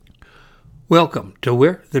Welcome to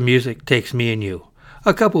Where the Music Takes Me and You.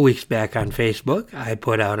 A couple weeks back on Facebook, I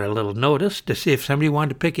put out a little notice to see if somebody wanted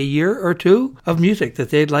to pick a year or two of music that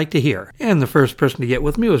they'd like to hear. And the first person to get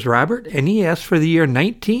with me was Robert, and he asked for the year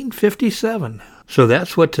 1957. So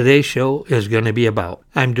that's what today's show is going to be about.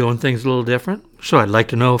 I'm doing things a little different, so I'd like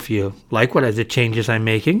to know if you like the changes I'm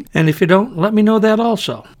making, and if you don't, let me know that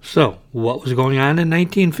also. So, what was going on in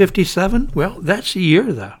 1957? Well, that's the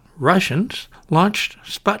year the Russians launched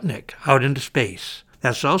Sputnik out into space.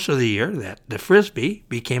 That's also the year that the Frisbee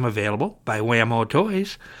became available by Wham-O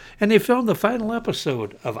Toys, and they filmed the final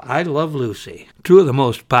episode of I Love Lucy. Two of the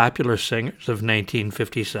most popular singers of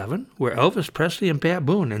 1957 were Elvis Presley and Pat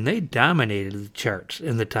Boone, and they dominated the charts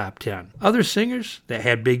in the top 10. Other singers that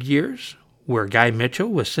had big years were Guy Mitchell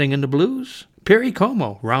with Singin' the Blues, Perry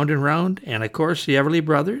Como, Round and Round, and of course the Everly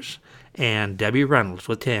Brothers, and Debbie Reynolds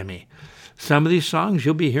with Tammy. Some of these songs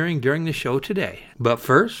you'll be hearing during the show today. But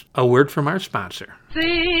first, a word from our sponsor.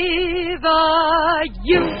 See the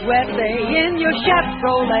USA in your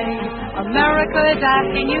Chevrolet. America is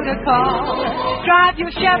asking you to call. Drive your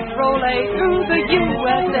Chevrolet through the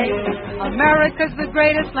USA. America's the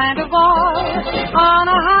greatest land of all. On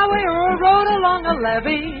a highway or a road along a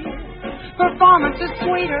levee. Performance is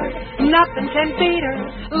sweeter, nothing can beat her.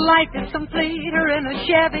 Life is completer in a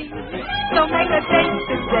Chevy. So make a date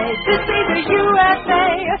today to see the USA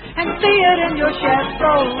and see it in your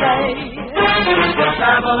Chevrolet.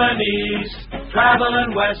 Traveling east,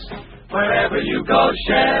 traveling west, wherever you go,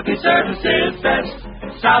 Chevy service is best.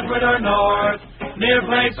 Southward or north, near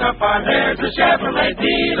place or far, there's a Chevrolet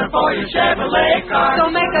dealer for your Chevrolet car. So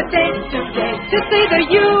make a date today to see the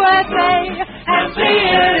USA and see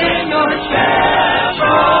it in your Chevrolet.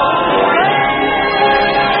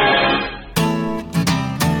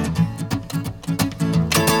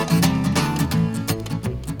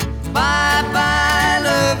 Bye-bye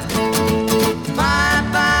love,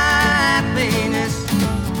 bye-bye happiness,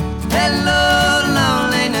 hello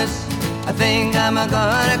loneliness, I think I'm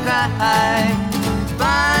gonna cry.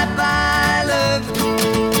 Bye-bye love,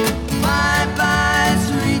 bye-bye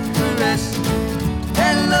sweet caress,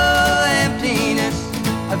 hello emptiness,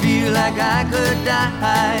 I feel like I could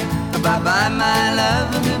die. Bye-bye my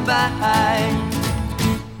love, goodbye.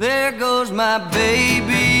 There goes my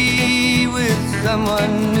baby with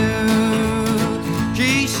someone new.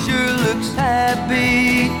 She sure looks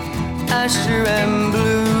happy, I sure am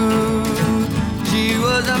blue. She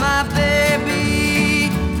was my baby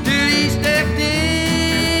till he stepped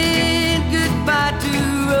in. Goodbye to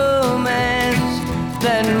romance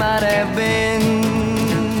that might have been.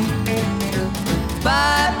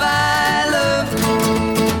 Bye-bye love,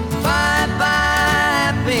 bye-bye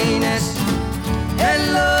happiness,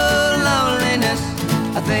 hello loneliness,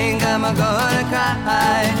 I think I'm gonna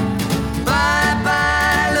cry.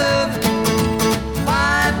 Bye-bye love,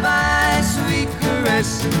 bye-bye sweet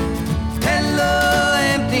caress, hello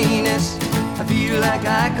emptiness, I feel like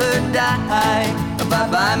I could die.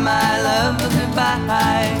 Bye-bye my love,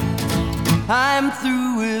 goodbye. I'm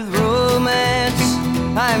through with romance,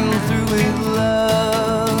 I'm through with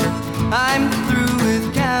love, I'm through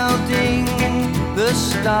with counting the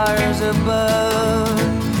stars above.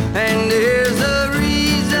 And there's a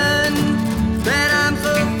reason that I'm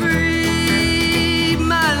so free.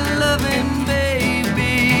 My loving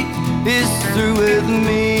baby is through with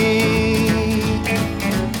me.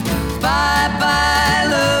 Bye-bye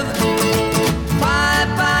love,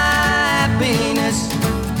 bye-bye happiness,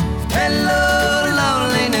 hello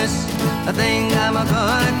loneliness, I think I'm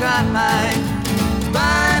gonna cry.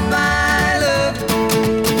 Bye-bye love,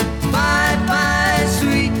 bye-bye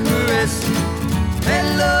sweet caress,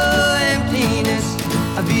 hello emptiness,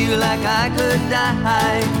 I feel like I could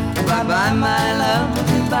die. Bye-bye my love,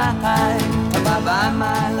 goodbye. Bye-bye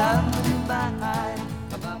my love, goodbye.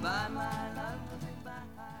 Bye-bye my love,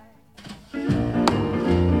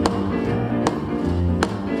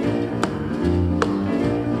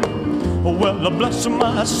 Oh, well, bless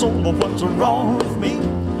my soul, what's wrong with me?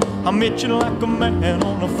 I'm itching like a man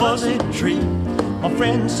on a fuzzy tree. My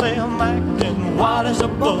friends say I'm acting wild as a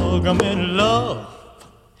bug. I'm in love,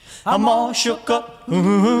 I'm all shook up.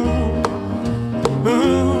 Ooh,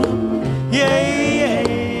 ooh, yeah, yeah,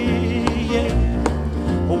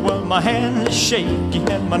 yeah. Oh, well, my hands are shaky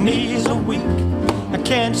and my knees are weak. I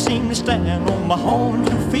can't seem to stand on my own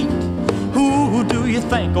 2 feet. Who do you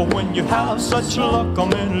think of when you have such luck?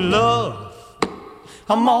 I'm in love,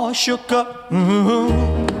 I'm all shook up. Ooh,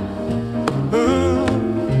 ooh,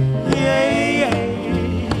 yeah, yeah,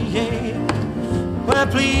 yeah. Well,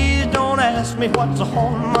 please don't ask me what's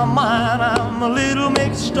on my mind. I'm a little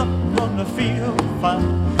mixed up, but I feel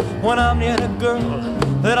fine when I'm near the girl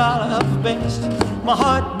that I love best. My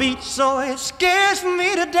heart beats so it scares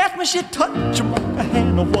me to death when she touches my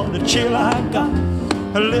hand. Oh, what a chill I got.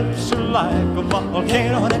 Her lips are like a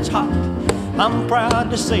volcano that's hot. I'm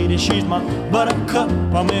proud to say that she's my buttercup.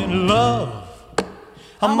 I'm in love.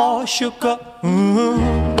 I'm all shook up.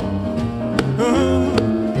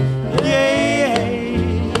 Yeah,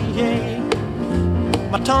 yeah.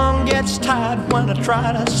 My tongue gets tied when I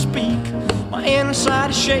try to speak. My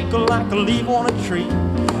inside shake like a leaf on a tree.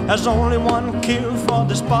 There's only one cure for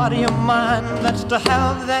this body of mine. That's to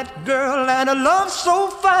have that girl and a love so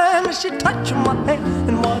fine. She touched my hand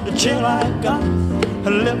and what a chill I got.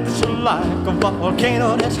 Her lips are like a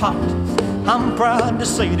volcano that's hot. I'm proud to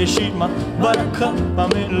say that she's my buttercup.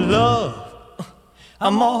 I'm in love.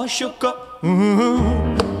 I'm all shook up.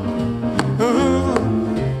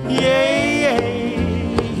 Yeah, yeah,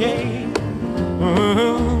 yeah.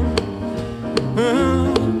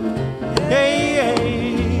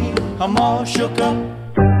 I'm all shook up.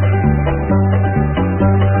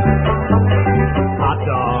 Hot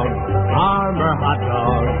dog, Armour hot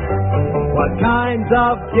dog. What kinds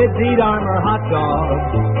of kids eat Armour hot dogs?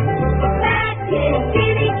 Fat kids,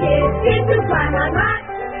 skinny kids, kids who climb on rocks.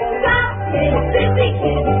 Soft kids, fifty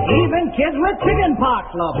kids. Even kids with chicken pox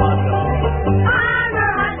love hot dogs. Armour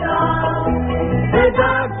hot dogs. The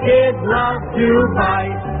dog kids love to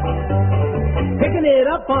bite. Picking it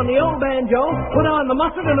up on the old banjo, put on the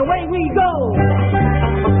mustard and away we go.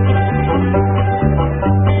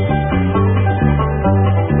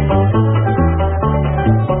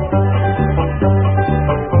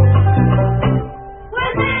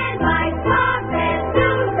 When men bite dogs and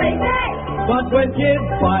soon they say, But when kids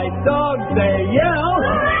bite dogs, they yell,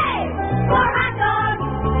 hooray for hot dogs.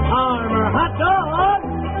 Armour hot dogs.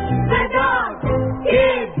 The dog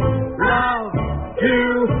Kids love to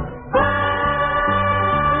bite.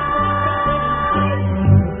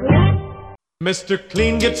 Mr.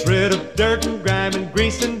 Clean gets rid of dirt and grime and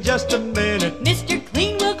grease in just a minute. Mr.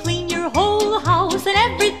 Clean will clean your whole house and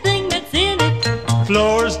everything that's in it.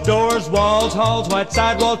 Floors, doors, walls, halls, white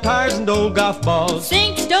sidewall tires and old golf balls.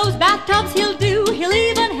 Sinks, stoves, bathtubs he'll do. He'll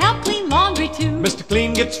even help clean laundry too. Mr.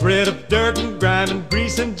 Clean gets rid of dirt and grime and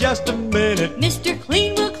grease in just a minute. Mr.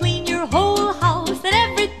 Clean will clean your whole house and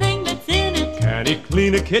everything that's in it. Can he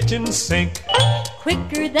clean a kitchen sink?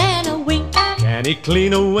 Quicker than a wink, Can he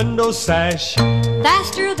clean a window sash?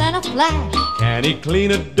 faster than a flash. Can he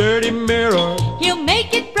clean a dirty mirror? He'll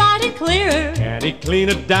make it bright and clear. Can he clean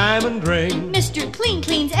a diamond ring? Mr. Clean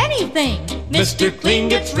cleans anything. Mr. Clean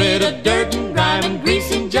gets rid of dirt and grime and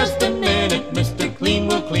grease in just a minute. Mr. Clean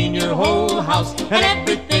will clean your whole house and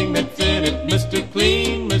everything that's in it. Mr.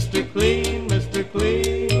 Clean, Mr. Clean, Mr.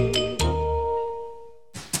 Clean.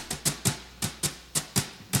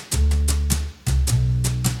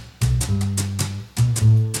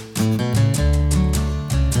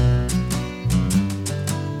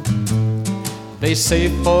 They say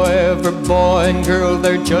forever, boy and girl,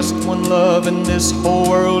 they're just one love in this whole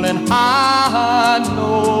world. And I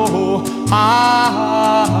know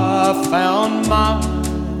I found mine.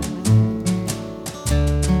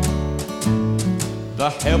 The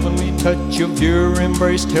heavenly touch of your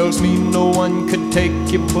embrace tells me no one could take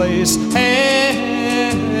your place ever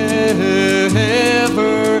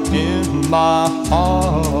in my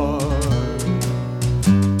heart.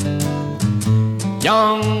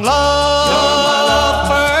 Young love,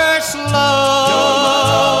 first love,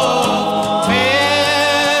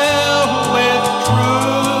 filled with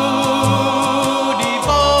true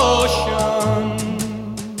devotion.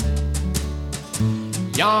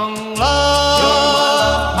 Young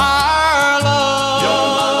love, our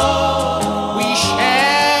love, we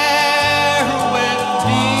share with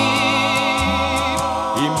deep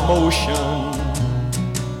emotion.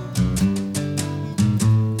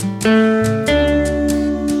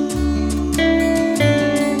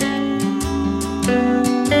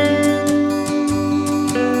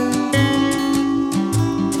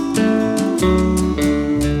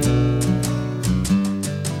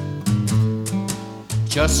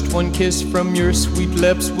 Just one kiss from your sweet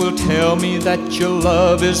lips will tell me that your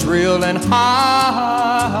love is real, and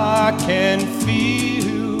I can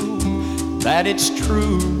feel that it's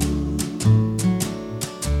true.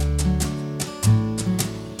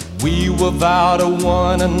 We will vow to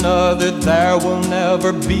one another there will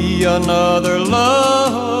never be another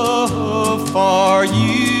love for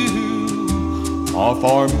you or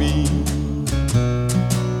for me.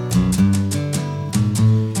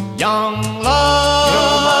 Young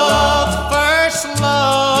love, first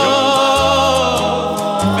love,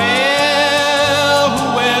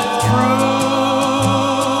 filled with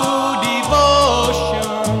true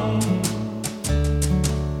devotion.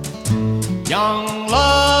 Young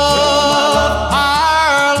love,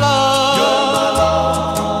 our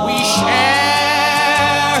love, we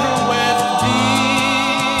share with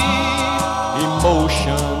deep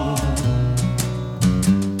emotion.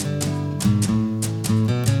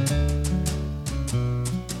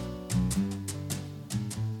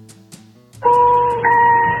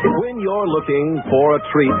 When you're looking for a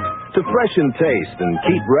treat to freshen taste and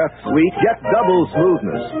keep breath sweet, get double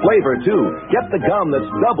smoothness, flavor too. Get the gum that's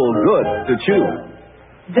double good to chew.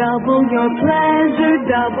 Double your pleasure,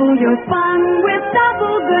 double your fun with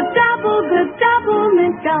double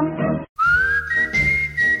mint gum.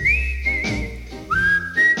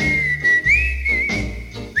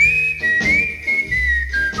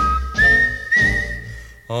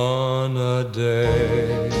 On a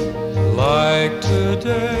day like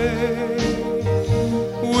today,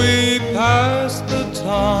 we pass the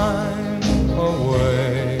time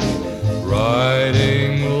away,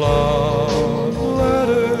 writing love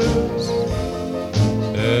letters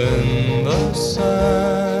in the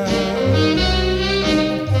sand.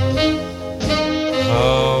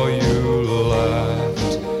 How you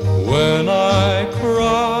laughed when I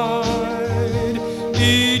cried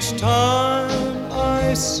each time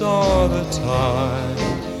I saw the tide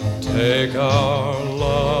take our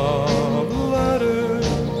love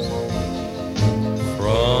letters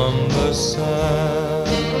from the sand.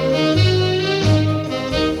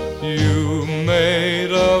 You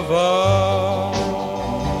made a vow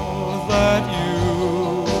that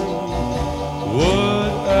you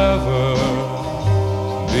would ever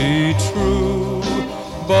be true,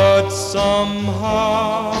 but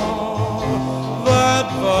somehow that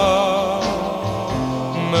vow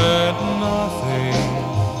meant nothing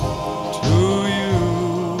to you.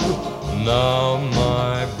 Now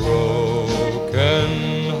my broken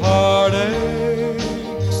heart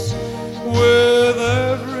aches with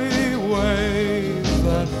every wave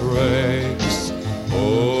that breaks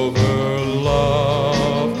over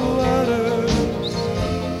love letters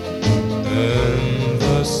in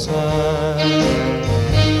the sand.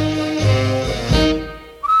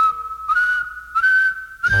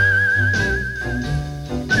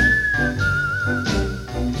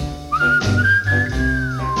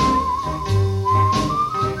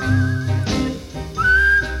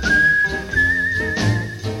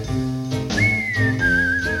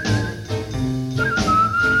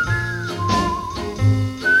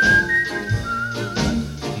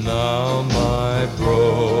 Now my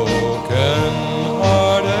broken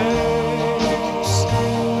heart aches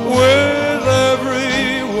with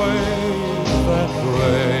every wave that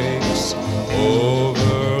breaks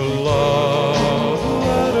over love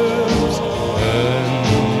letters in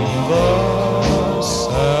the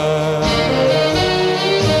sand.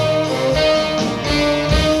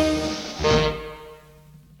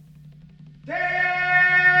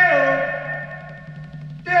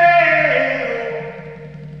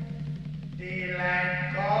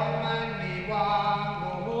 Daylight come and me want go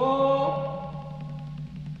home.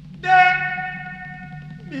 Day,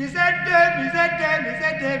 me say day, me say day, me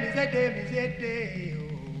say day, me say day, me say day. Oh.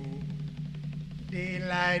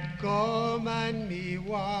 Daylight come and me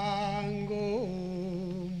want go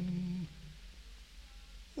home.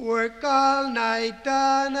 Work all night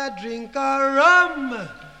and a drink a rum.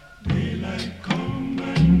 Daylight come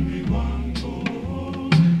and me want go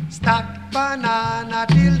home. Stack banana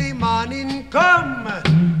till the morning come.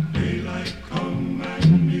 Daylight come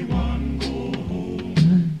and me want go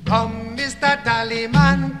home. Come, Mr.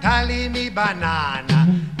 Tallyman, tally me banana.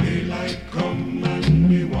 Daylight come and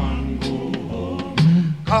me want go home.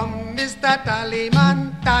 Come, Mr.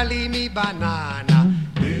 Tallyman, tally me banana.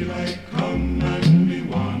 Daylight come and me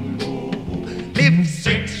want go home. Live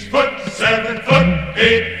 6 foot, 7 foot,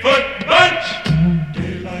 8 foot bunch.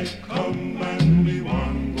 Daylight come and me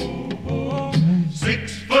want go home.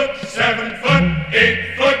 6 foot, 7 foot,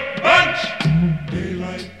 8 foot bunch.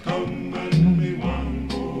 Daylight come and me want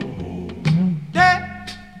go home. Day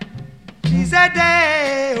is a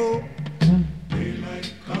day, oh.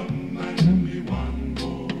 Daylight come and me want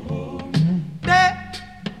go home. Day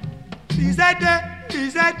is a day,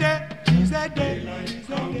 is a day, is a day. Daylight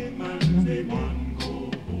come and me want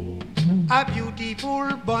go home. A beautiful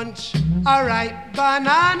bunch, a ripe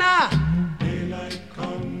banana. Daylight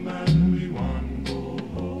come and we want go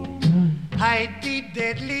home. Hide the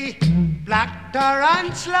deadly black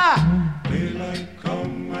tarantula. Daylight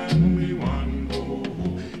come and we want go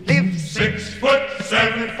home. Live 6 foot,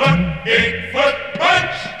 7 foot, 8 foot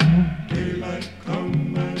bunch. Daylight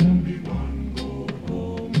come and we want go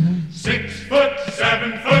home. 6 foot,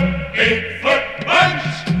 7 foot, 8 foot bunch.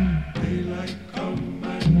 Daylight come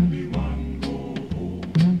and we want go home.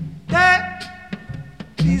 Day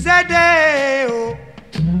is a day, oh.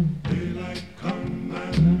 Daylight come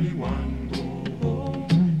and me want go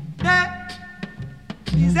home. Day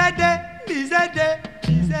is a day, is a day,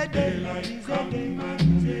 is a day, Daylight is a come day.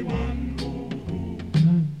 and me want go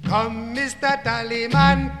home. Come, Mr.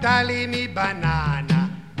 Tallyman, tally me banana.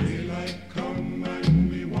 Daylight come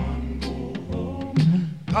and me want go home.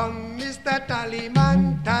 Come, Mr.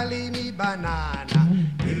 Tallyman, tally me banana.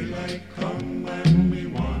 Daylight come and me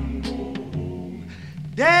want go home.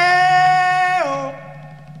 Day-o,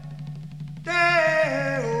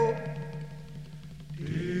 day-o.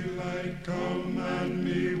 Daylight come and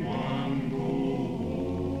me want go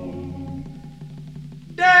home.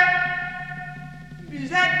 Day,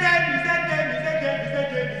 is a day, is a day, is a day, is a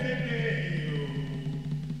day, is a day.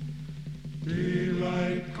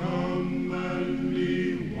 Daylight come and me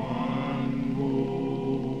want go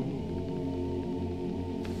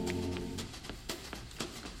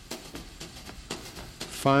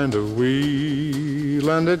Find a wheel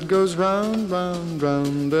and it goes round, round,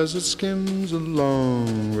 round as it skims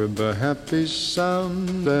along with the happy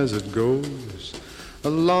sound as it goes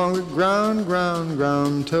along the ground, ground,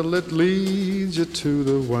 ground till it leads you to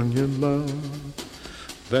the one you love.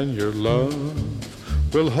 Then your love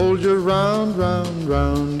will hold you round, round,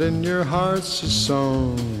 round in your heart's a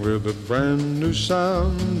song with a brand new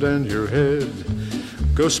sound and your head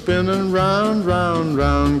go spinning round, round,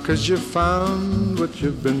 round 'cause you found what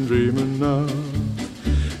you've been dreaming of.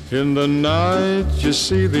 In the night you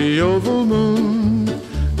see the oval moon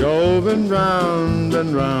going round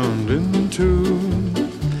and round in tune,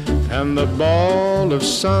 and the ball of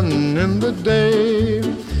sun in the day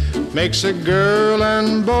makes a girl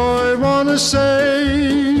and boy wanna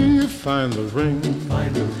say, find the ring,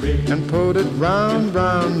 and put it round,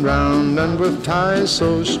 round, round, and with ties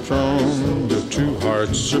so strong, the two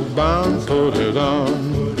hearts are bound, put it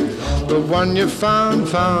on. The one you found,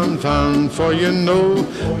 found, found, for you know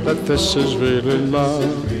that this is really love.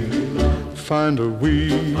 Find a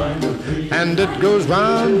wheel, and it goes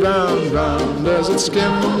round, round, round as it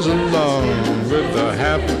skims along with a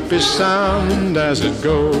happy sound as it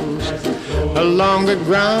goes along the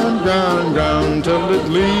ground, ground, ground till it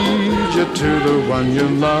leads you to the one you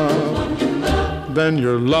love. Then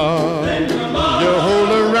your love, you hold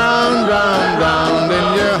her round, round, round in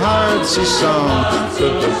your heart's a song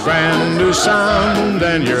with a brand new sound,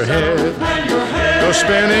 and your head go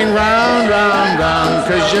spinning round, round, round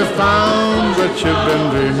 'cause you found what you've been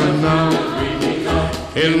dreaming of.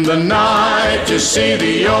 In the night you see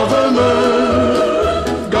the oval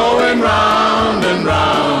moon going round and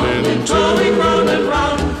round in tune,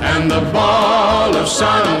 and the ball of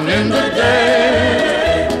sun in the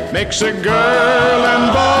day makes a girl and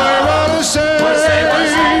boy wanna say,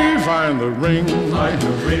 find the ring,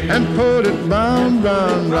 and put it round,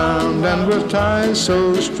 round, round, and with ties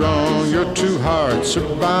so strong your two hearts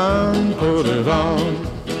are bound, put it on.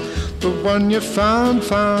 The one you found,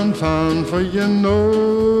 found, found, for you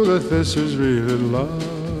know that this is really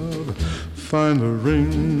love. Find the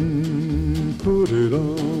ring, put it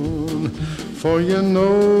on, for you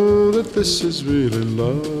know that this is really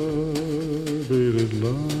love, really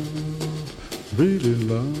love, really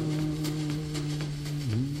love.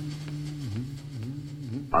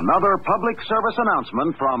 Another public service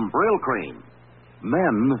announcement from Brill Cream.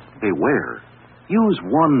 Men, beware. Use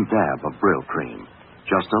one dab of Brill Cream.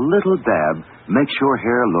 Just a little dab makes your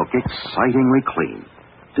hair look excitingly clean,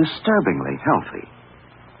 disturbingly healthy.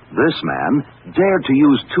 This man dared to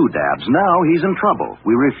use 2 dabs. Now he's in trouble.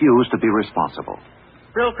 We refuse to be responsible.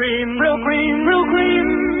 Brill cream, Brill cream, Brill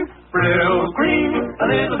cream, Brill cream. A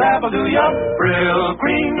little dab will do ya. Brill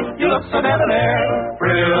cream, you look so debonair.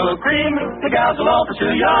 Brill cream, the gals will all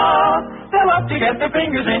pursue ya. They'll love to get their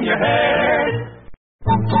fingers in your hair.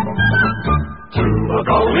 To a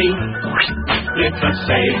goalie, it's a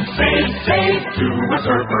save, save, save. To a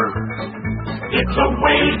surfer, it's a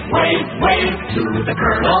wave, wave, wave. To the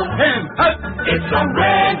colonel, it's a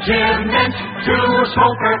regiment. To a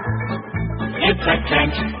smoker, it's a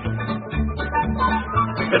Kent.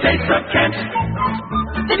 The taste of Kent.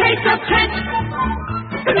 The taste of Kent.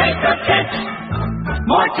 The taste of Kent.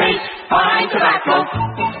 More taste, fine tobacco.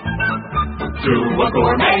 To a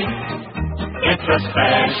gourmet, it's a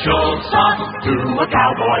special sauce. To a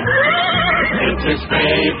cowboy, it's his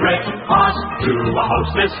favorite horse. To a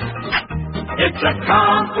hostess, it's a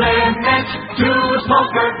compliment. To a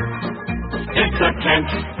smoker, it's a Kent.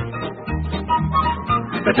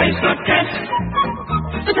 The taste of Kent.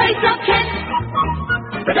 The taste of Kent.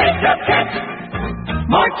 The taste of Kent.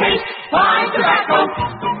 More taste, fine tobacco.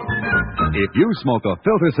 If you smoke a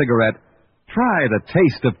filter cigarette, try the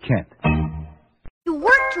taste of Kent. You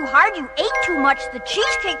work too hard, you ate too much. The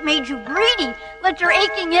cheesecake made you greedy. Let your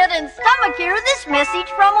aching head and stomach hear this message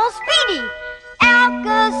from old Speedy.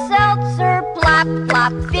 Alka-Seltzer, plop,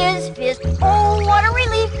 plop, fizz, fizz. Oh, what a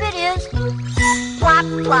relief it is. Plop,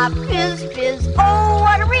 plop, fizz, fizz. Oh,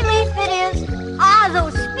 what a relief it is. Ah,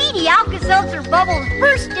 those speedy Alka-Seltzer bubbles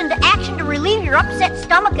burst into action to relieve your upset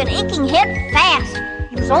stomach and aching head fast.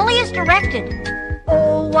 Use only as directed.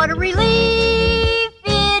 Oh, what a relief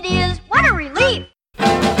it is. What a relief.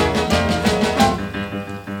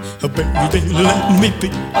 Baby, let me be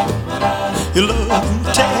your loving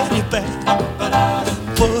teddy bear.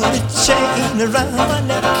 Put a chain around my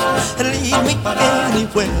neck and lead me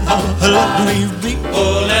anywhere. Let me be,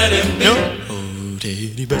 Oh, let him be. your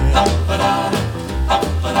teddy bear.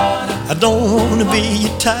 I don't wanna be a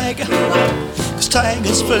tiger, 'cause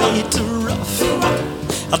tigers play too rough.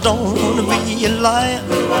 I don't wanna be a lion,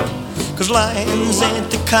 'cause lions ain't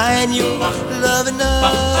the kind you love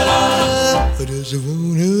enough. I just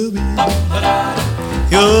wanna be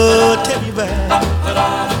your teddy bear.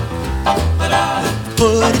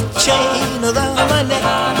 Put a chain around my neck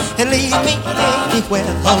and lead me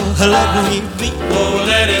anywhere. Oh, let me be, Oh,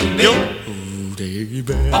 let him be. your teddy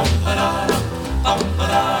bear.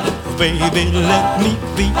 Baby, let me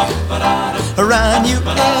be around you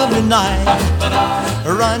every night.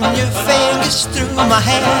 Run your fingers through my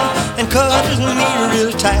hair and cuddle me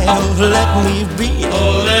real tight. Oh, let me be,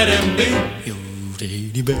 Oh, let him be. your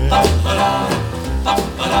teddy bear.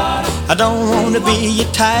 I don't wanna be a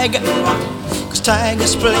tiger, 'cause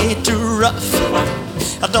tigers play too rough.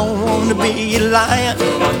 I don't wanna be a lion,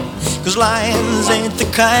 'cause lions ain't the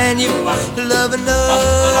kind you love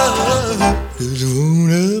enough. Just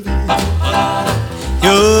wanna be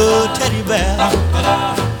your teddy bear.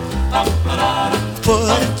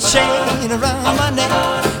 Put a chain around my neck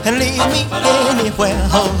and lead me anywhere.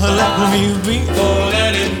 Oh, let me be, Oh,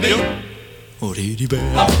 let him be. oh, teddy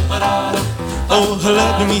bear. Oh,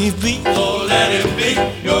 let me be, Oh, let him be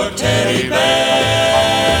your teddy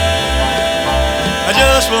bear. I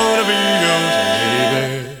just wanna be your teddy bear.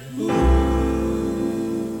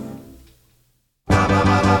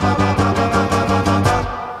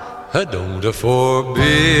 Don't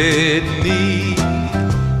forbid me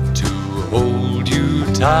to hold you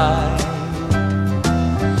tight.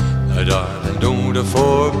 Darling, don't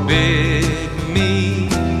forbid me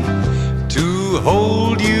to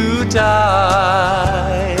hold you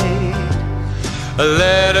tight.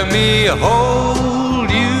 Let me hold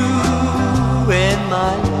you in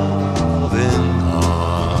my loving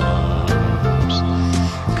arms,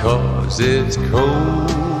 'cause it's cold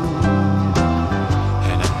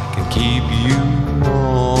and I can keep you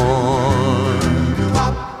warm.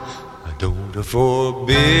 Don't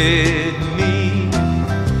forbid me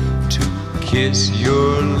to kiss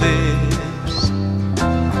your lips.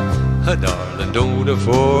 Darling, don't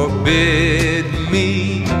forbid me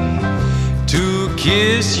to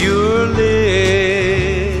kiss your lips.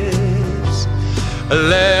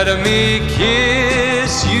 Let me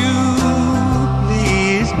kiss you,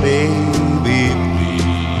 please, baby,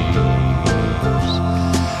 please,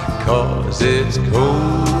 'cause it's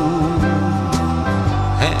cold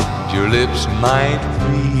and your lips might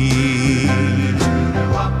freeze.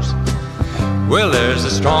 Well, there's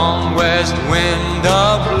a strong west wind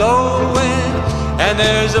a-blowing, and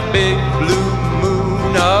there's a big blue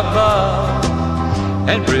moon above.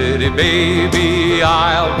 And pretty baby,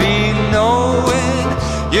 I'll be knowing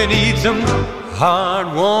you need some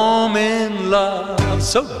heartwarming love.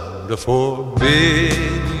 So don't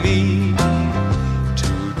forbid me to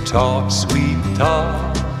talk sweet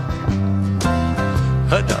talk.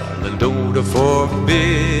 Darling, don't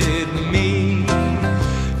forbid me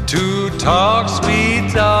to talk sweet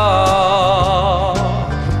talk.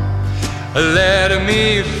 Let me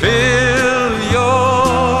fill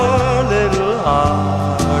your little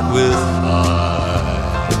heart with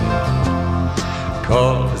fire,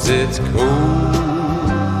 'cause it's cold,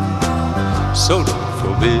 so don't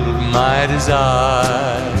forbid my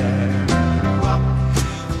desire.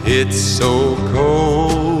 It's so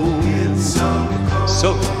cold, so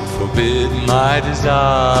don't forbid my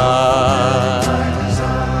desire.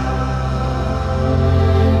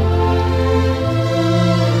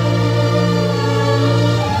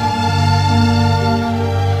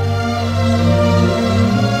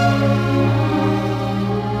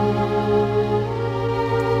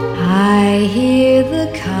 I hear the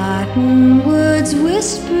cottonwoods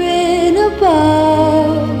whispering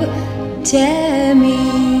above. Tammy,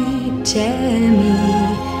 Tammy,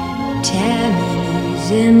 Tammy's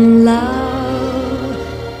in love.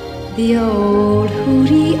 The old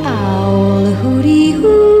hooty owl hooty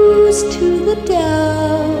hoos to the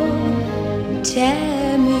dove.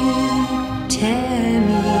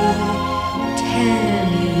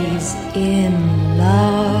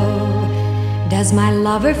 Does my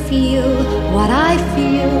lover feel what I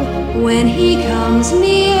feel when he comes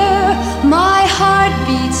near? My heart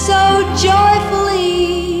beats so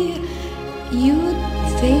joyfully, you'd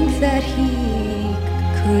think that he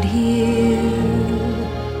could hear.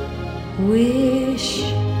 Wish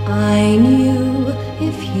I knew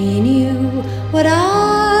if he knew what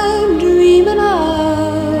I'm dreaming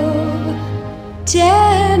of.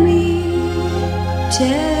 Tammy's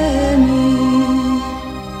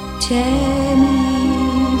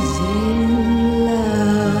in love.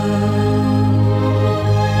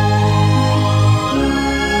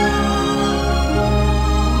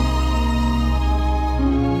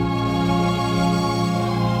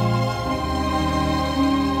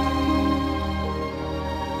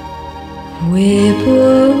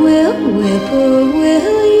 Whippoorwill,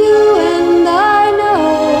 whippoorwill, you and I know.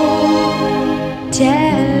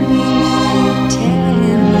 Tammy,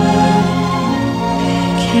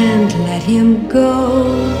 can't let him go.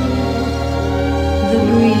 The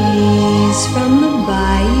breeze from the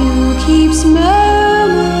bayou keeps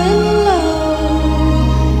murmuring low.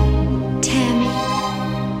 Tammy,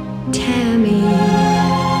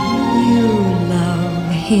 you love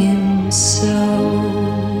him so.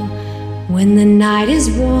 When the night is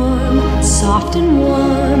warm, soft and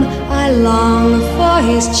warm, I long for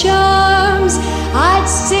his charms. I'd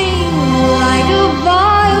sing like a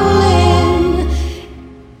violin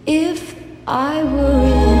if I were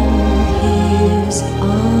in his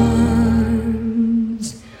arms.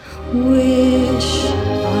 Wish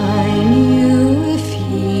I knew if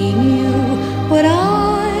he knew what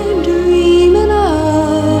I'm dreaming of.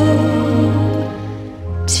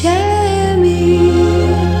 Tammy's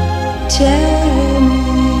in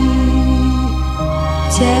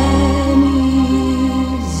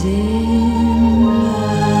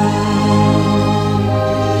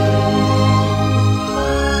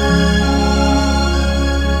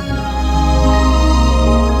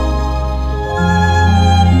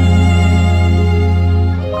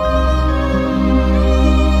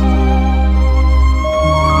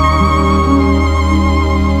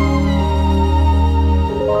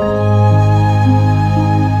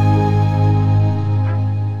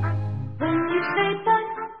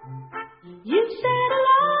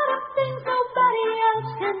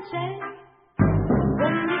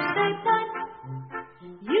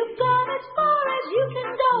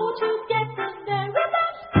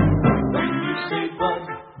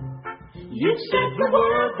You said the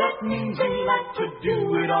word that means you like to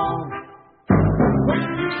do it all. When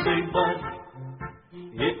you say bud,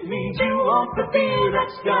 it means you want the beer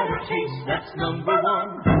that's got a taste, that's number one.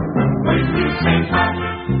 When you say hot,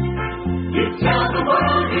 you tell the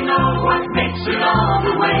world you know what makes it all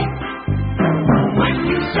the way. When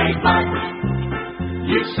you say bud,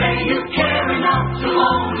 you say you care enough to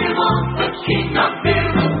only want the king of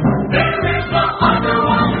beers. There is no other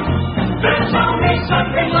one, there's only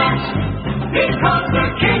something less, because the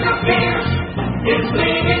king of beers is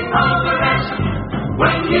leading all the rest.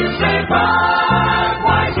 When you say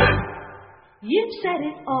Budweiser, you've said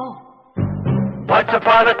it all. Once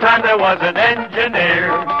upon a time there was an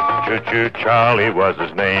engineer. Choo-choo Charlie was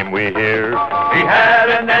his name, we hear. He had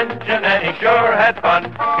an engine and he sure had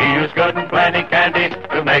fun. He used good and plenty candy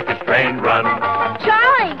to make his train run.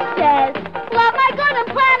 Charlie says, love my good and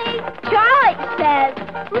plenty. Charlie says,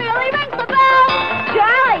 really rings the bell.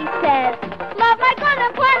 Charlie says, love my good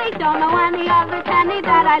and plenty. Don't know any other candy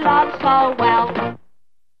that I love so well.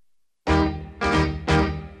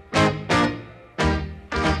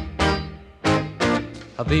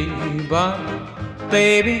 A bebop,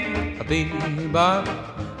 baby, a bebop,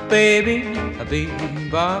 baby, a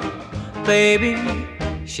bebop, baby.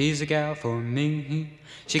 She's a gal for me.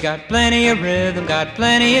 She got plenty of rhythm, got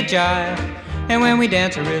plenty of jive, and when we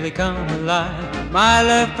dance, I really come alive. My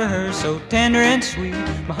love for her so tender and sweet,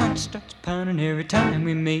 my heart starts pounding every time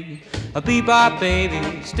we meet. A bebop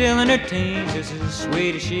baby, still in her teens, just as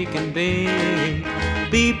sweet as she can be.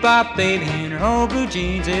 Bebop baby in her old blue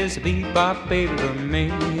jeans is a bebop baby for me.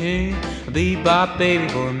 A bebop baby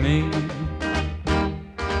for me.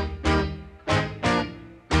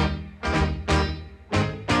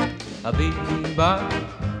 A bebop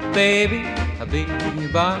baby, a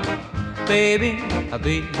bebop baby, a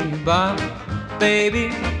bebop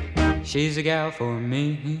baby. She's a gal for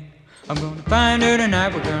me. I'm gonna find her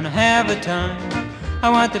tonight, we're gonna have a time. I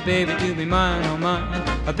want the baby to be mine, oh mine.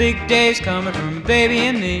 A big day's coming from a baby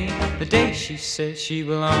and me, the day she says she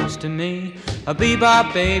belongs to me. A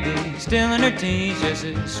bebop baby, still in her teens, just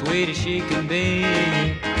as sweet as she can be.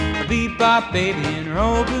 A bebop baby in her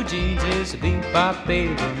old blue jeans is a bebop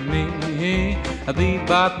baby for me. A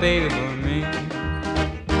bebop baby for me.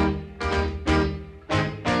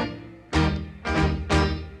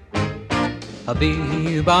 a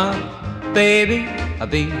bebop, baby, a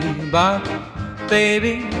bebop,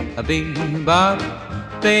 baby, a bebop,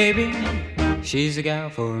 baby. She's a gal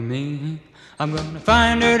for me. I'm gonna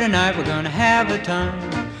find her tonight, we're gonna have the time.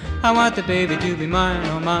 I want the baby to be mine,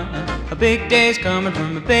 oh mine. A big day's coming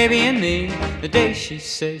from a baby and me. The day she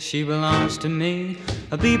says she belongs to me.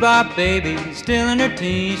 A bebop baby, still in her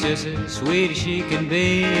teens, just as sweet as she can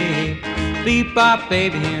be. Bebop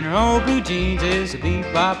baby in her old blue jeans is a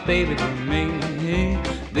bebop baby for me.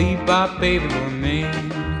 Bebop baby for me.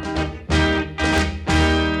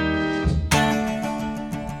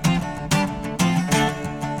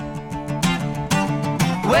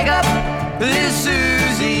 Wake up, little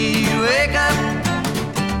Susie, wake up.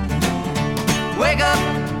 Wake up,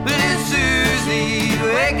 little Susie,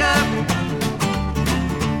 wake up.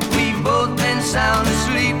 We've both been sound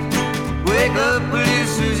asleep. Wake up, little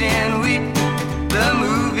Susie, and weep. The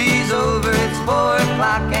movie's over, it's 4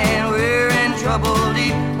 o'clock and we're in trouble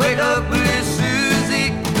deep. Wake up, little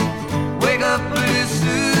Susie, wake up, little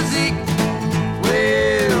Susie.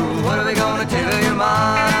 Well, what are we gonna tell your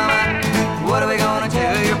mama? What are we gonna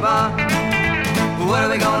tell your pop? What are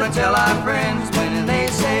we gonna tell our friends when they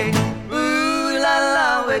say, ooh la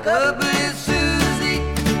la, wake up, little Susie,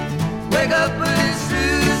 wake up, little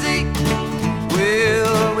Susie.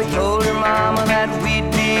 Well, we told her mama that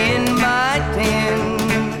we'd be in by 10.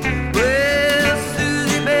 Well,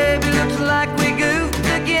 Susie, baby, looks like we goofed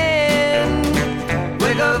again.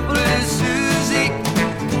 Wake up, little Susie,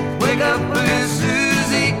 wake up, little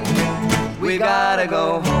Susie. We gotta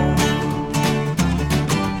go home.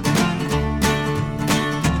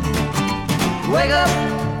 Wake up,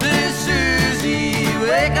 little Susie,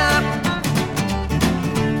 wake up.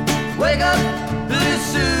 Wake up, little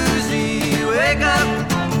Susie, wake up.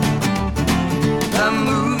 The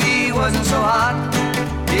movie wasn't so hot,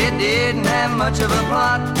 it didn't have much of a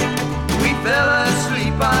plot. We fell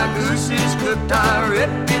asleep, our gooses cooked, our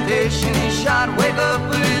reputation is shot. Wake up,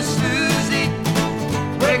 little Susie,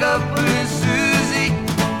 wake up, little Susie.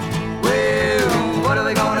 Well, what are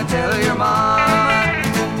we gonna tell your mama?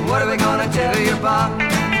 What are we gonna tell your pop?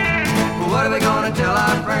 What are we gonna tell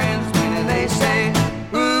our friends when they say,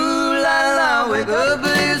 ooh la la, wake up,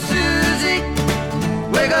 little Susie,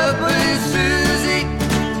 wake up, little Susie,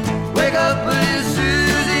 wake up, little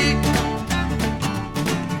Susie.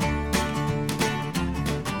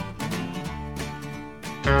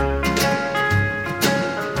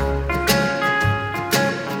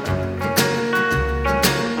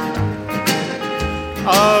 A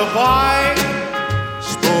white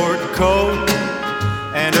coat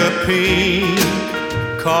and a pink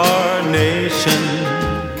carnation.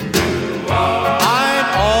 I'm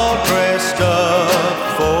all dressed up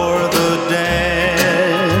for the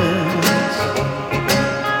dance.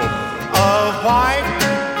 A white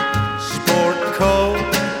sport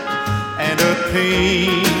coat and a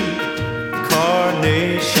pink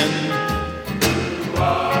carnation.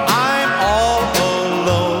 I'm all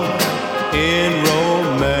alone in romance.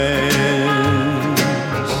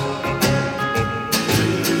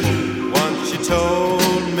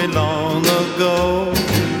 Long ago,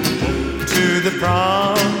 to the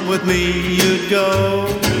prom with me you'd go.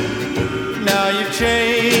 Now you've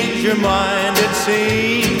changed your mind, it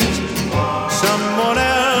seems. Someone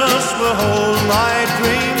else will hold my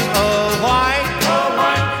dreams. A white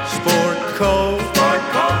sport coat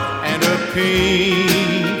and a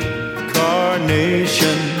pink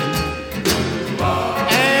carnation.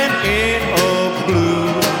 And in a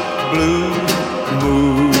blue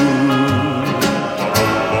mood.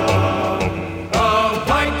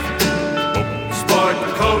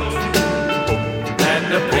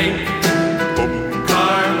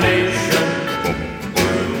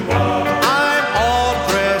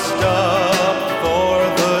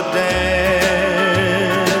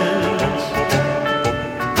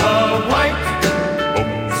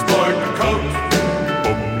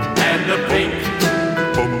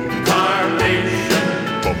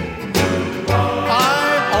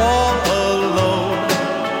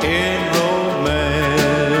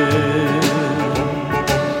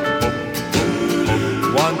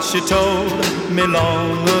 She told me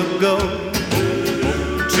long ago,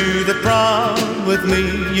 to the prom with me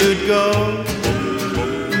you'd go.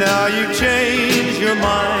 Now you've changed your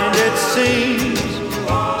mind, it seems.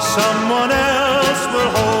 Someone else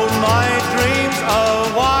will hold my dreams. A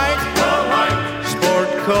white sport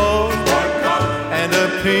coat and a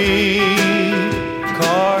pink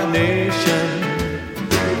carnation.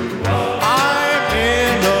 I'm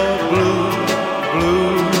in a blue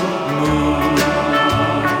mood.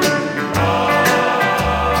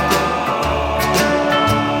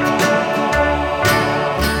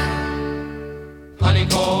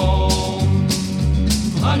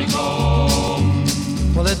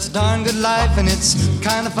 it's a darn good life, and it's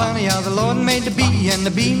kind of funny how the Lord made the bee, and the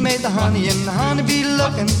bee made the honey, and the honeybee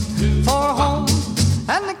looking for a home.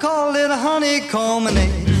 And they called it a honeycomb, and they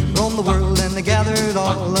roamed the world, and they gathered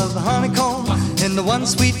all of the honeycomb into one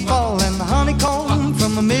sweet ball. And the honeycomb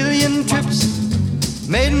from a million trips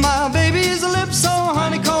made my baby's lips. So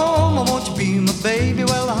honeycomb, oh, won't you be my baby?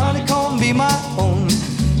 Well, the honeycomb be my own.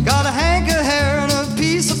 Got a hank of hair and a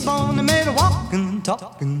piece of bone, they made a walking,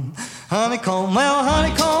 talking honeycomb. Well,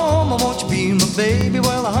 honeycomb, oh, won't you be my baby?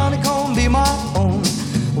 Well, the honeycomb be my own.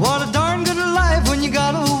 What a darn good life when you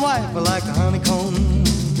got a wife like a honeycomb.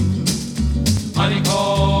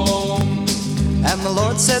 Honeycomb. And the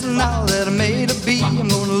Lord said, now that I made a bee, I'm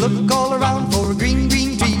gonna look all around for a green,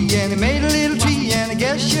 green tree. And he made a little tree, and I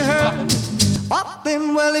guess you heard what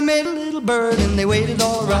then? Well, he made a little bird, and they waited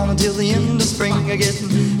all around until the end of spring,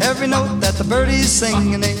 getting every note that the birdies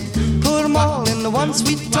sing, and they put them all into one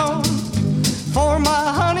sweet tone. For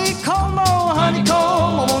my honeycomb, oh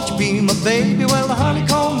honeycomb, oh, won't you be my baby? Well, the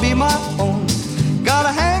honeycomb be my own. Got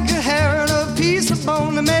a hank of hair and a piece of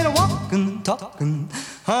bone, they made a walking, talking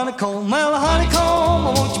honeycomb. Well, the honeycomb,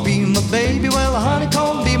 oh, won't you be my baby? Well, the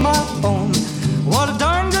honeycomb be my own. What a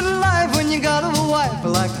darn good life when you got a wife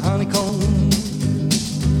like a honeycomb.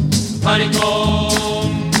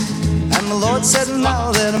 Honeycomb. And the Lord said,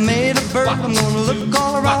 now that I made a bird, I'm gonna look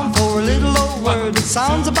all around for a little old word that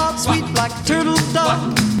sounds about sweet like a turtle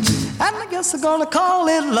dove. And I guess I'm gonna call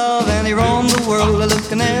it love. And he roamed the world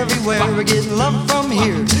looking everywhere, getting love from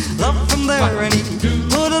here, love from there. And he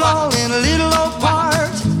put it all in a little old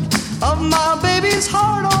part of my baby's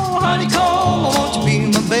heart. Oh honeycomb, oh, won't you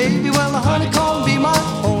be my baby? Well, the honeycomb be my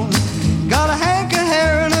own. Got a hank of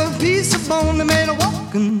hair and a piece of bone, they made a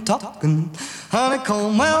walking, talking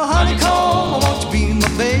honeycomb. Well, honeycomb, oh, won't you be my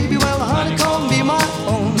baby? Well, the honeycomb be my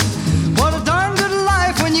own. What a darn good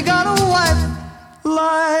life when you got a wife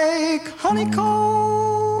like honeycomb.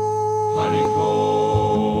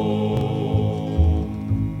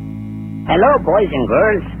 Hello, boys and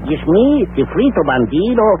girls. It's me, the Frito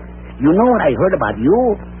Bandido. You know what I heard about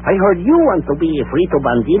you? I heard you want to be a Frito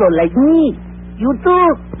Bandido like me. You too?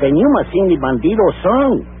 Then you must sing the Bandido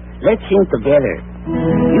song. Let's sing together.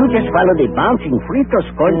 You just follow the bouncing Fritos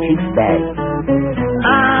corn chips bag.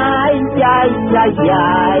 Ay, ay, ay,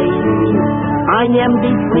 ay. I am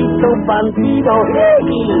the Frito Bandido. Hey,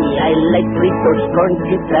 I like Fritos corn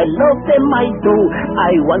chips. I love them, I do.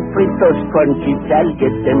 I want Fritos corn chips. I'll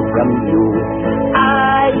get them from you.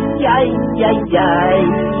 Ay, ay, ay, ay.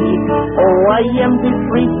 Oh, I am the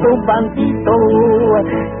Frito Bandido.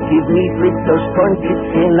 Give me Fritos corn chips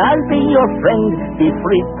and I'll be your friend. The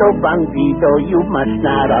Frito Bandido, you must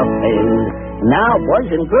not offend. Now, boys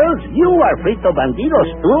and girls, you are Frito Bandidos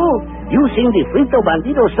too. You sing the Frito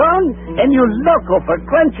Bandido song, and you loco for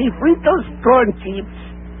crunchy Fritos corn chips.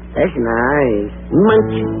 That's nice.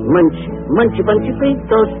 Munch, munch, munchy bunchy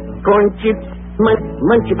Fritos corn chips. Munch,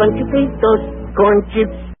 munchy bunchy Fritos corn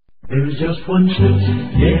chips. There's just one Schlitz,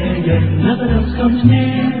 yeah, yeah, nothing else comes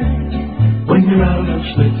near. When you're out of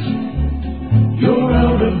Schlitz, you're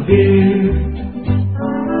out of beer.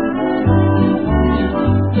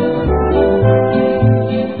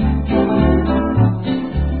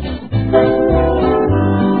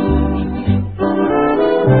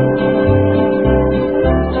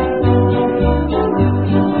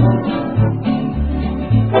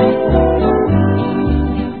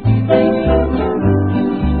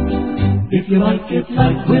 If you like it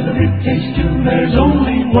light with a big taste too, there's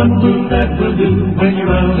only one brew that will do. When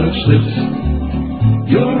you're out of Schlitz,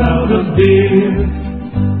 you're out of beer.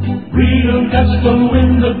 Real gusto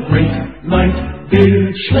in the great light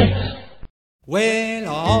beer Schlitz. Well,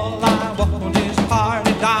 all I want is a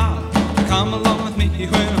party doll. Come along with me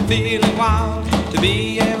when I'm feeling wild. To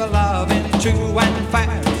be ever loving, true and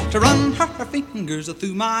fair. To run her fingers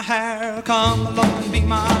through my hair. Come along and be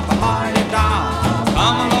my party doll.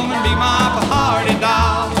 Come along and be my party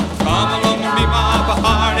doll. Come along and be my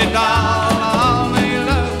party doll. I'll make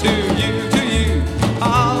love to you, to you.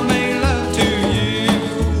 I'll make love to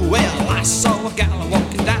you. Well, I saw a gal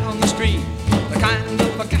walking down the street, the kind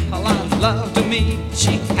of a gal I love to meet.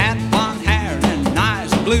 She had blonde hair and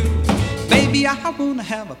eyes of blue. Baby, I wanna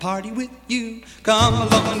have a party with you. Come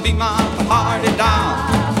along and be my party doll.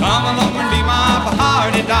 Come along and be my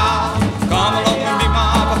party doll. Come along and be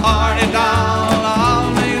my party doll.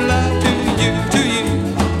 I'll make love to you, to you.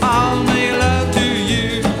 I'll make love to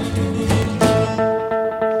you.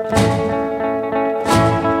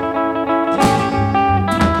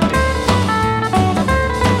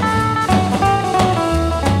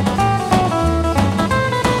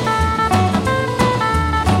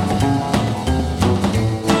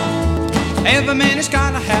 Every man has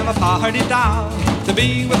gotta have a party doll to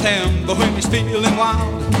be with him, but when he's feeling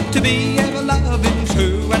wild, to be ever loving,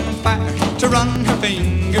 true and fair, to run her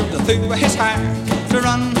finger through his hair, to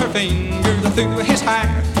run her finger through his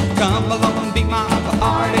hair. Come along and be my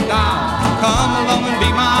party doll. Come along and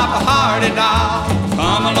be my party doll.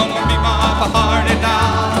 Come along and be my party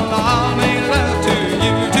doll. I'll make love to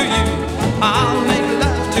you, to you. I'll make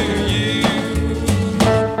love to you.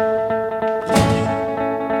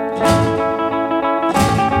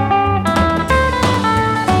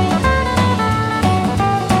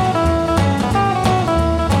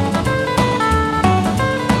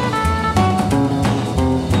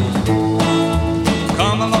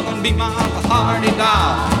 Come along and be my party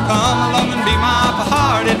doll. Come along and be my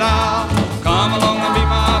party doll. Come along and be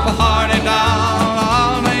my party doll.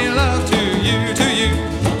 I'll make love to you, to you.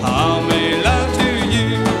 I'll make love to you.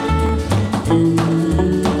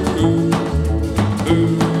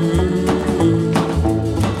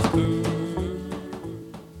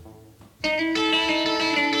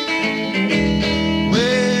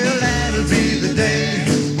 Well, that'll be the day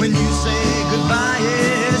when you say goodbye.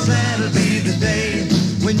 Yes, that'll be the day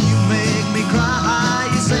when you make me cry.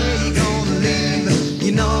 You say you're gonna leave.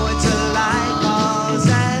 You know it's a lie, 'cause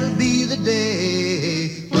that'll be the day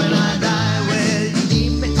when I die. Well, you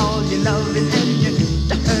give me all your loving and your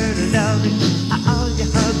hurt and loving, all your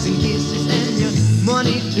hugs and kisses and your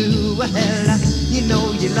money too. Well, you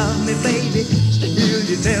know you love me, baby. Still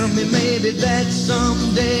you tell me maybe that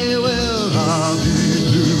someday, well, I'll be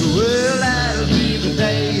through. Well, that'll be the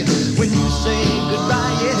day when you say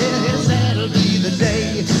goodbye. Yes, that'll be the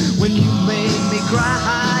day when you make me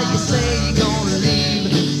cry. You say you're gonna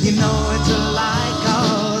leave. You know it's a lie,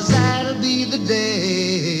 'cause that'll be the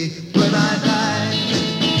day when I die.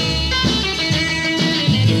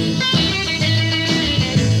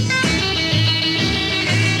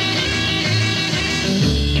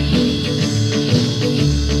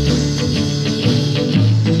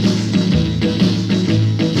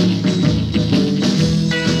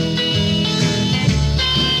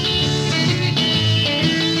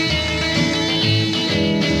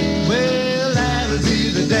 Well, that'll be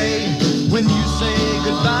the day when you say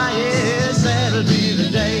goodbye. Yes, that'll be the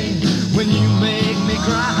day when you make me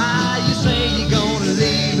cry. You say you're gonna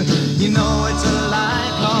leave. You know it's a lie,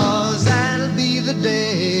 'cause that'll be the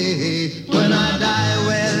day when I die.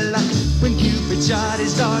 Well, when Cupid shot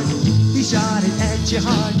his dart, he shot it at your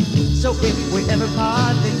heart. So if we ever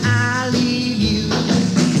part, then I'll leave you.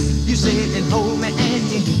 You sit and hold me and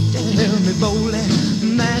you tell me boldly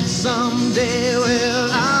that someday, well,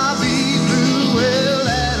 I'll be through. Well,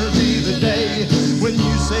 that'll be the day when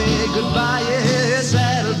you say goodbye. Yes,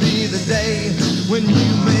 that'll be the day when you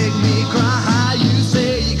make me cry. You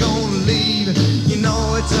say you're gonna leave. You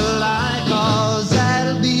know it's a lie, 'cause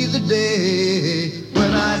that'll be the day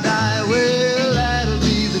when I die. Well, that'll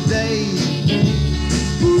be the day.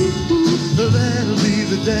 Ooh, ooh, that'll be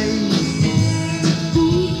the day.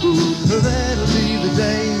 Ooh, ooh, that'll be the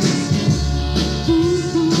day.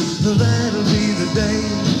 Ooh, ooh, that'll be the day.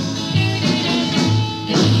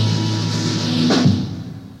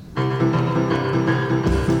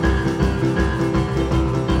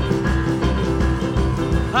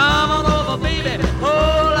 Come on over, baby,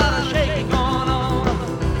 whole lot of shaking going on.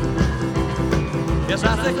 Yes, I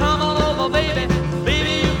say come on over, baby,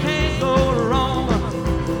 baby, you can't go wrong.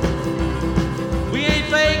 We ain't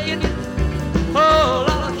faking, whole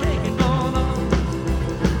lot of shaking going on.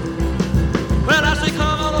 Well, I say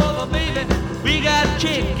come on over, baby, we got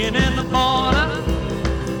chicken in the corner.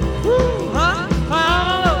 Woo, huh? Come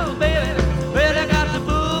on over, baby, well, I got the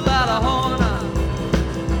bull by the horn.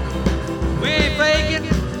 We ain't faking,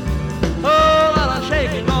 whole lot of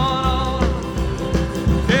shaking going on.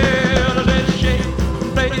 Yeah, I said shake,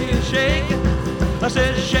 baby, shake. I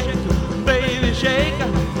said shake, baby, shake.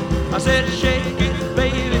 I said shake it,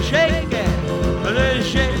 baby, shake it. I said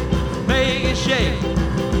shake, make it shake.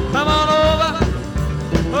 Come on over,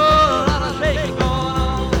 whole lot of shaking going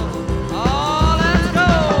on. Oh, let's go.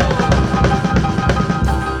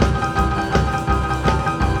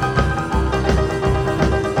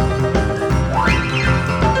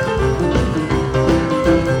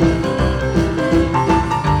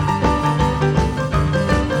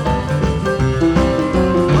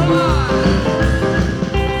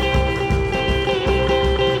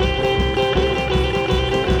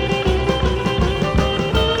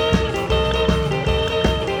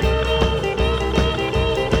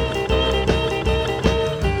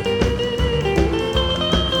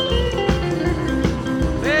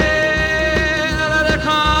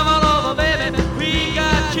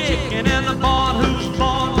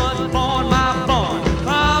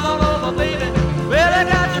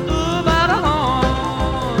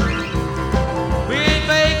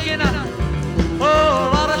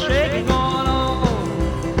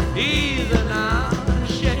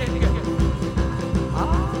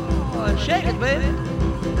 shake it, baby.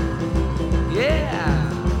 Yeah.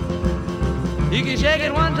 You can shake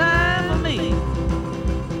it one time for me.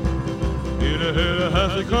 Hit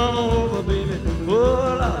has to come over, baby. Oh,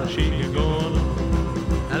 Lord, shake it going.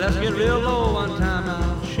 Now let's get real low one time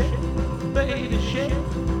now. Shake it, baby, shake it.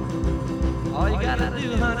 All you gotta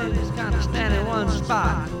do, honey, is kind of stand in one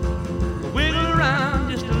spot. Wiggle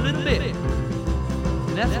around just a little bit.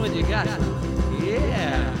 And that's when you got it.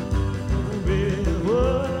 Yeah.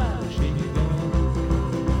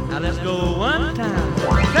 Now let's go one time.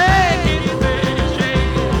 Shake it, baby,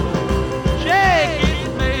 shake it. Shake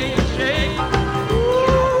it, baby, shake it.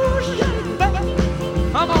 Ooh, shake it,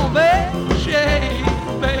 baby. Come on, baby. Shake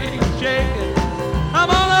it, baby, shake it. Come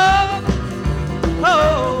on up.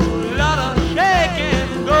 Oh, lot of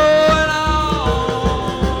shaking going on.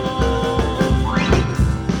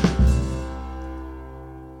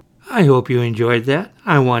 I hope you enjoyed that.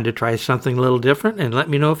 I wanted to try something a little different and let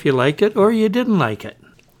me know if you liked it or you didn't like it.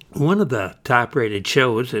 One of the top-rated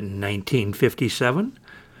shows in 1957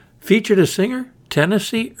 featured a singer,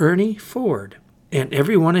 Tennessee Ernie Ford, and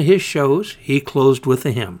every one of his shows he closed with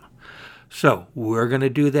a hymn. So we're going to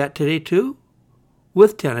do that today too,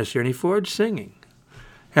 with Tennessee Ernie Ford singing.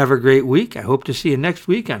 Have a great week. I hope to see you next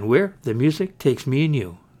week on Where the Music Takes Me and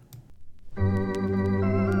You.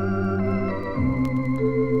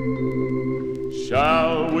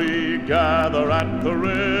 Shall we gather at the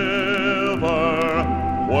river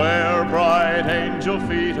where bright angel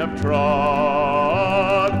feet have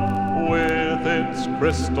trod, with its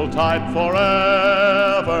crystal tide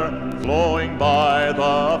forever flowing by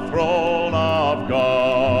the throne of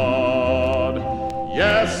God?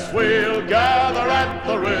 Yes, we'll gather at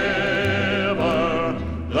the river,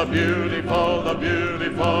 the beautiful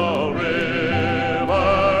river.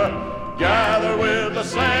 Gather with the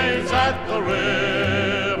saints at the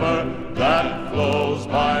river that flows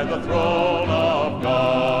by the throne of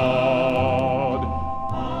God.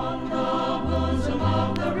 On the bosom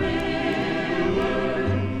of the river,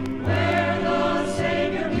 where the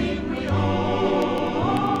Savior meekly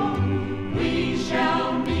home, we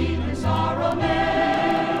shall meet in sorrow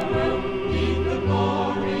never, meet the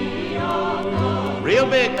glory of the Real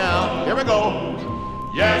big now. Here we go.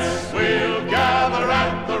 Yes, we'll gather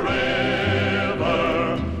at the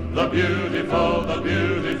river, the beautiful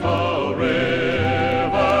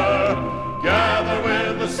river. Gather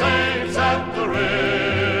with the saints at the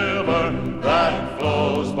river that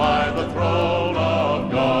flows by the throne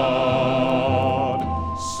of God.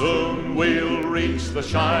 Soon we'll reach the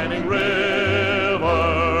shining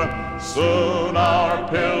river, soon our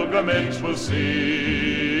pilgrimage will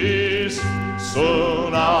cease.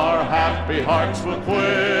 Soon our happy hearts will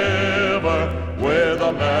quiver with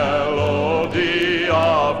a melody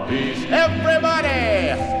of peace.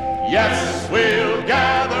 Everybody! Yes!